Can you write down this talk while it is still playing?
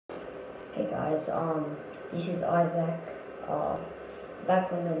Hey guys, this is Isaac,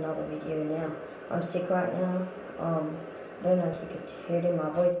 back with another video now. I'm sick right now. Don't know if you could hear it in my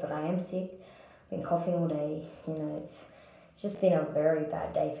voice, but I am sick. Been coughing all day. You know, it's just been a very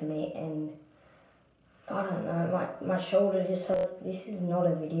bad day for me, and I don't know, my shoulder just hurts. This is not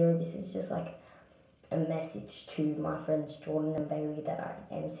a video. This is just like a message to my friends Jordan and Bailey that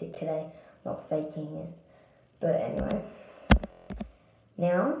I am sick today. Not faking it, but anyway.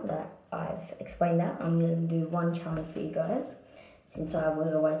 Now that I've explained that, I'm going to do one challenge for you guys, since I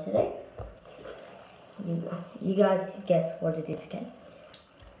was away today. You guys can guess what it is, okay?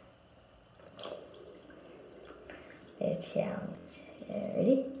 The challenge. Yeah,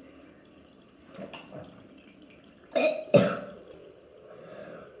 ready?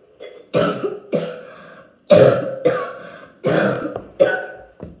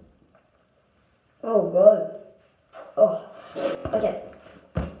 Oh god. Oh, okay.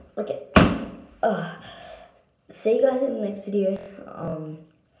 See you guys in the next video.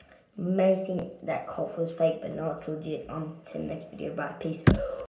 May think that cough was fake, but no, it's legit. To the next video. Bye. Peace.